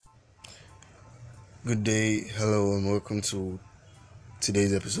Good day, hello, and welcome to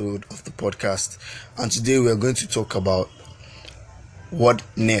today's episode of the podcast. And today we are going to talk about what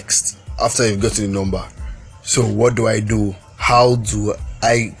next after you've got to the number. So, what do I do? How do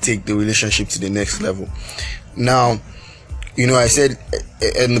I take the relationship to the next level? Now, I said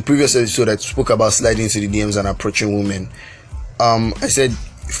in the previous episode I spoke about sliding into the DMs and approaching women. I said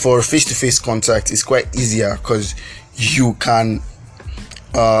for face-to-face contact, it's quite easier because you can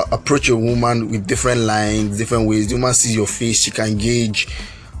approach a woman with different lines, different ways. The woman sees your face, she can gauge.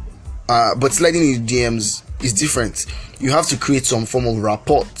 But sliding in DMs is different. You have to create some form of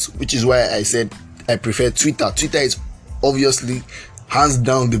rapport, which is why I said I prefer Twitter. Twitter is obviously hands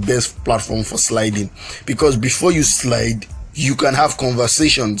down the best platform for sliding, because before you slide, you can have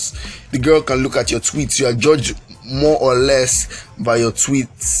conversations. The girl can look at your tweets. You are judged more or less by your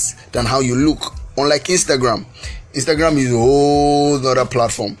tweets than how you look. Unlike Instagram is a whole other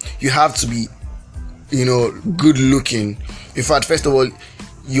platform. You have to be good looking. In fact, first of all,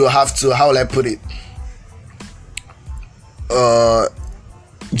 you have to, how will I put it, the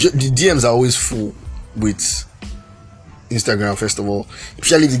DMs are always full with Instagram, first of all,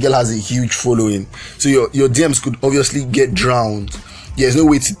 especially if the girl has a huge following. So your DMs could obviously get drowned. There's no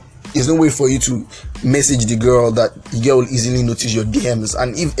way for you to message the girl that the girl will easily notice your DMs,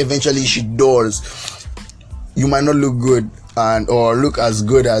 and if eventually she does, you might not look good or look as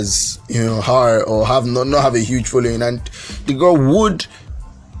good as her, or not have a huge following, and the girl would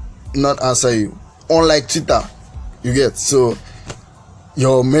not answer you. Unlike Twitter, you get, so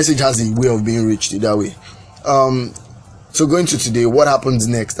your message has a way of being reached that way. So going to today, what happens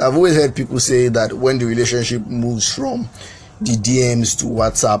next? I've always heard people say that when the relationship moves from the DMs to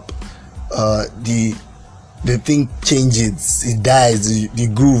WhatsApp, the thing changes, it dies, the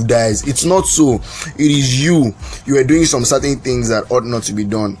groove dies. It's not so. It is you are doing some certain things that ought not to be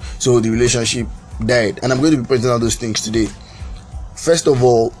done, so the relationship died. And I'm going to be pointing out those things today. First of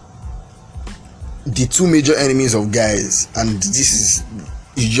all, the two major enemies of guys, and this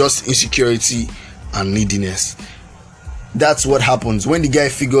is just insecurity and neediness. That's what happens when the guy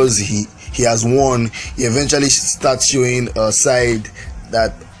figures he has won. He eventually starts showing a side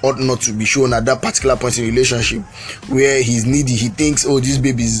that ought not to be shown at that particular point in the relationship, where he's needy. He thinks, oh, this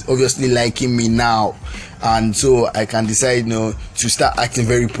baby is obviously liking me now, and so I can decide to start acting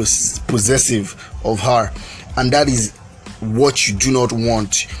very possessive of her. And that is what you do not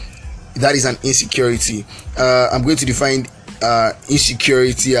want. That is an insecurity. I'm going to define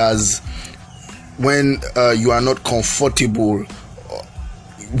insecurity as when you are not comfortable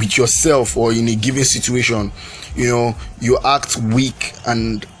with yourself or in a given situation. You act weak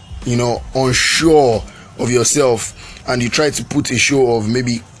and unsure of yourself, and you try to put a show of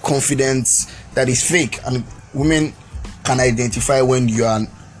maybe confidence that is fake. And women can identify when you are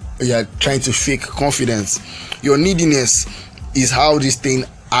trying to fake confidence. Your neediness is how this thing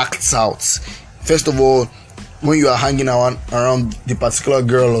acts out. First of all, when you are hanging around the particular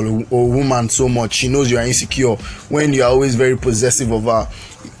girl or woman so much, she knows you are insecure. When you are always very possessive of her,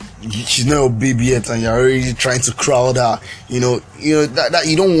 she's not a baby yet, and you're already trying to crowd her. That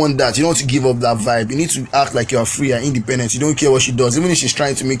you don't want that. You don't want to give up that vibe. You need to act like you are free and independent. You don't care what she does, even if she's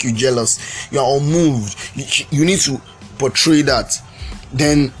trying to make you jealous. You are unmoved. You need to portray that.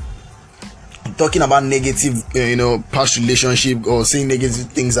 Then, talking about negative past relationship, or saying negative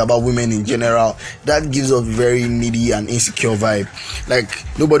things about women in general, that gives a very needy and insecure vibe. Like,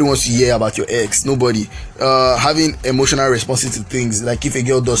 nobody wants to hear about your ex. Nobody. Having emotional responses to things, like if a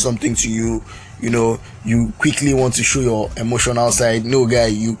girl does something to you, you quickly want to show your emotional side. No, guy,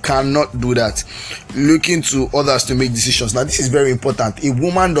 you cannot do that. Looking to others to make decisions. Now, this is very important. A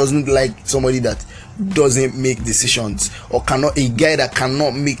woman doesn't like somebody that doesn't make decisions, or a guy that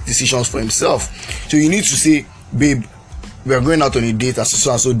cannot make decisions for himself. So you need to say, babe, we are going out on a date, as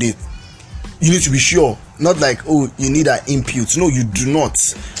so and so date. You need to be sure, not like, oh, you need an input. No, you do not.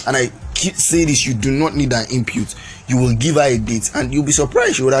 And I keep saying this, you do not need an input. You will give her a date, and you'll be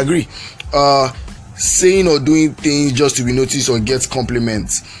surprised she would agree. Saying or doing things just to be noticed or get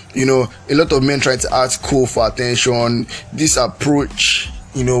compliments. A lot of men try to act cool for attention. This approach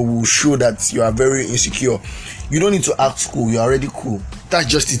will show that you are very insecure. You don't need to act cool. You're already cool. That's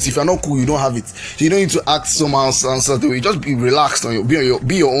just it. If you're not cool, you don't have it. So you don't need to act somehow certain way. Just be relaxed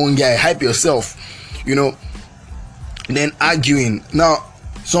be your own guy. Hype yourself. Then arguing. Now,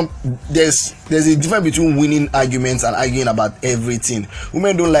 there's a difference between winning arguments and arguing about everything.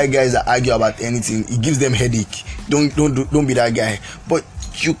 Women don't like guys that argue about anything. It gives them headache. Don't be that guy. But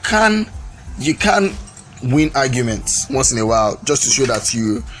you can win arguments once in a while, just to show that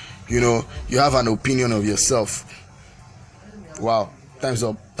you have an opinion of yourself. Wow, time's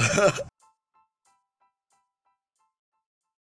up.